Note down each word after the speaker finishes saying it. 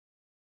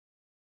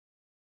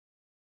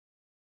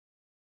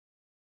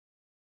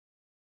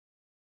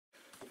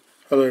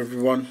Hello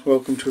everyone,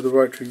 welcome to the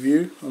Right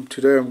Review.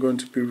 Today I'm going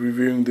to be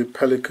reviewing the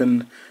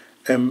Pelikan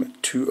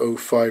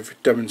M205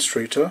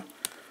 Demonstrator.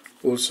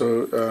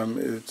 Also,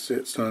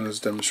 it's known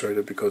as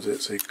Demonstrator because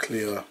it's a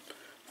clear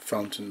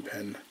fountain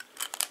pen.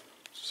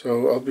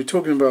 So I'll be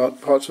talking about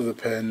parts of the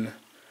pen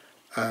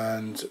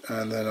and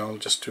then I'll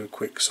just do a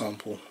quick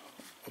sample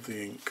of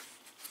the ink.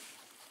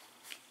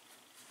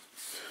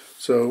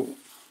 So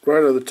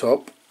right at the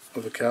top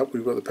of the cap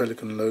we've got the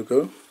Pelikan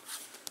logo,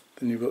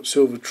 then you've got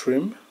silver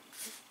trim.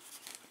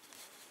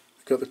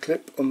 Got the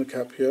clip on the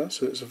cap here,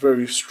 so it's a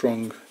very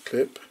strong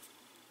clip,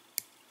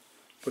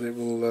 but it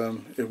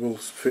will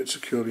fit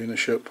securely in a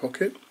shirt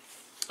pocket.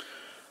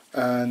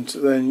 And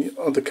then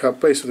on the cap,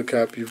 base of the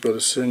cap, you've got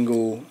a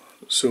single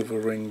silver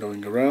ring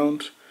going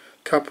around.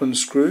 Cap and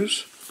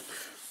screws.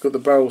 Got the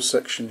barrel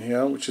section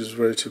here, which is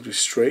relatively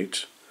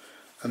straight,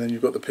 and then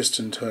you've got the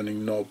piston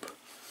turning knob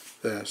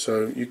there.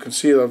 So you can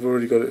see that I've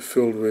already got it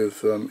filled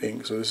with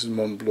ink. So this is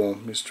Mont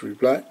Blanc Mystery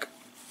Black.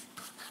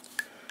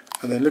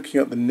 And then looking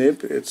at the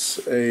nib,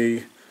 it's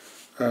a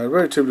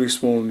relatively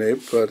small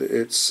nib, but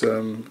it's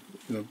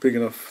big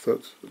enough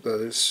that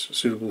it's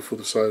suitable for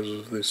the size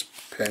of this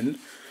pen.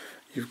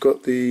 You've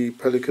got the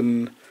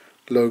Pelikan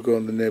logo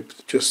on the nib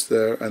just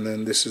there, and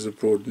then this is a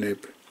broad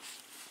nib.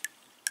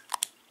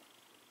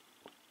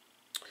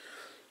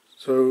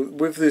 So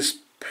with this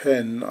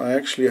pen, I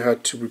actually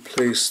had to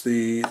replace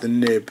the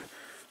nib.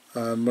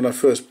 When I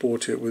first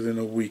bought it, within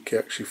a week it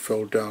actually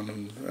fell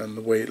down, and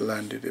the way it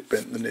landed, it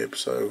bent the nib.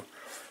 So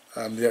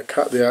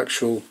the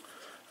actual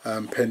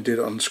pen did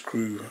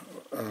unscrew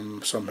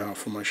somehow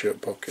from my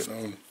shirt pocket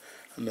and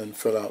then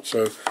fell out.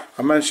 So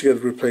I managed to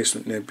get a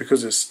replacement nib.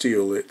 Because it's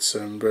steel, it's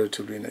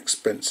relatively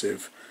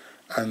inexpensive,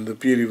 and the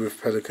beauty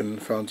with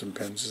Pelikan fountain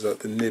pens is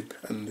that the nib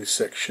and the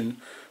section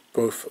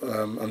both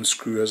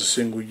unscrew as a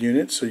single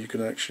unit, so you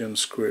can actually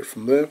unscrew it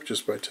from there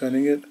just by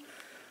turning it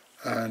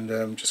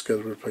and just get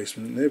a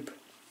replacement nib.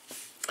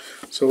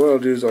 So what I'll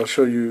do is I'll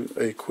show you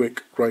a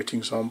quick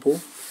writing sample.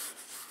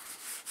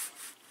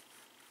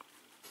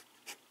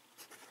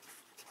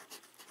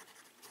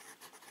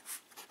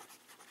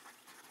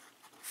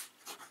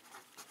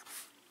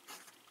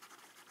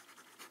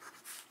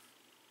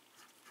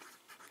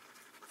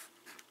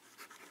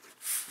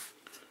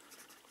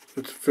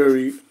 It's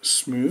very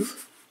smooth,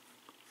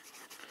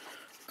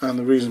 and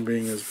the reason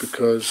being is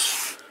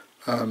because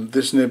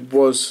this nib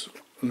was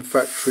in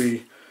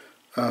factory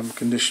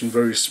condition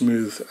very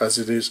smooth as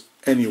it is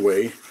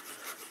anyway,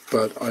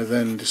 but I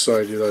then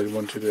decided I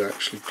wanted it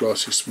actually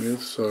glossy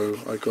smooth, so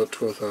I got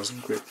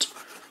 12,000 grit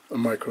a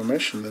micro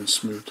mesh and then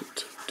smoothed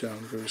it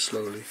down very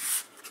slowly,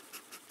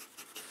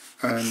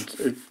 and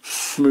it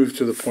moved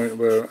to the point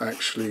where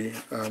actually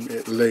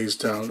it lays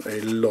down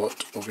a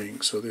lot of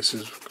ink. So this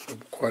is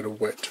quite a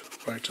wet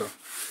writer,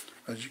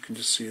 as you can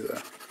just see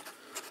there.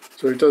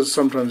 So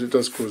sometimes it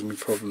does cause me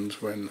problems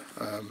when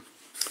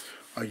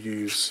I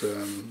use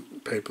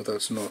paper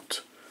that's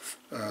not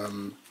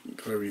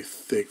very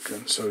thick,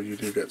 and so you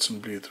do get some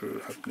bleed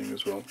through happening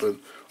as well. But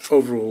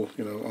overall,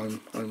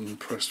 I'm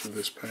impressed with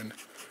this pen.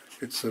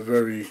 It's a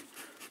very,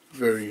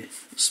 very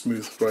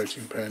smooth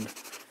writing pen.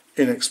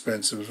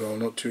 Inexpensive as well,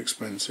 not too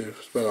expensive.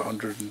 It's about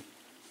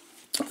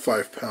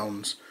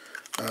 £105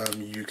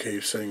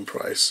 UK selling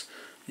price.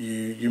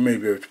 You may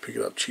be able to pick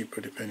it up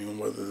cheaper depending on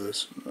whether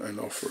there's an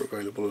offer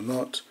available or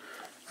not.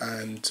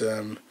 And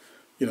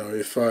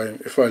if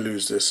I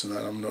lose this, and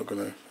that, I'm not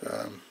going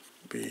to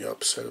be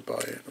upset by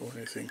it or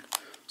anything.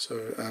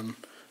 So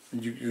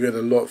you get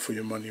a lot for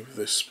your money with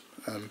this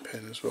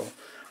pen as well.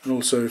 And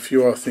also, if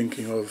you are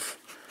thinking of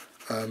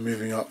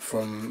moving up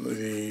from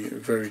the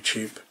very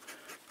cheap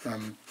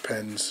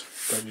pens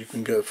that you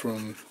can get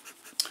from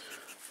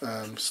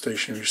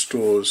stationery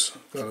stores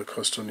that'll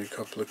cost only a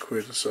couple of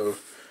quid or so,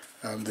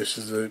 this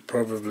is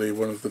probably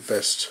one of the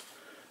best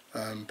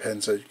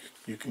pens that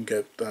you can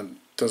get that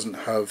doesn't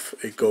have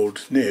a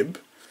gold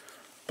nib,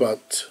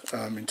 but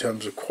in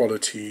terms of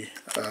quality,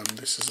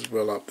 this is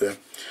well up there.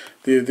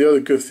 The other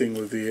good thing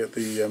with the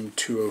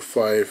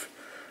M205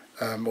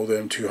 or the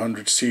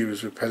M200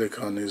 series with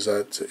Pelikan is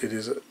that it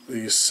is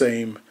the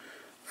same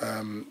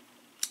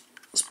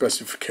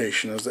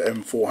specification as the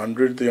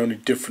M400. The only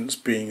difference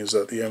being is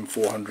that the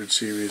M400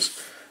 series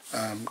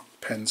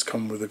pens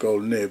come with a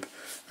gold nib,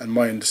 and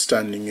my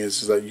understanding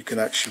is that you can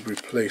actually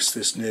replace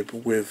this nib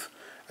with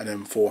an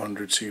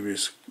M400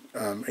 series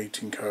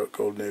 18 karat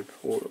gold nib,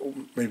 or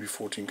maybe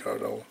 14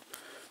 karat.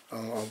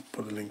 I'll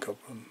put a link up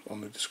on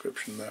the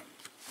description there.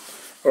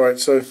 Alright,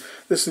 so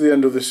this is the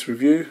end of this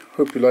review.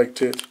 Hope you liked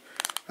it,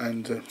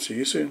 and see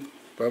you soon.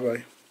 Bye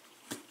bye.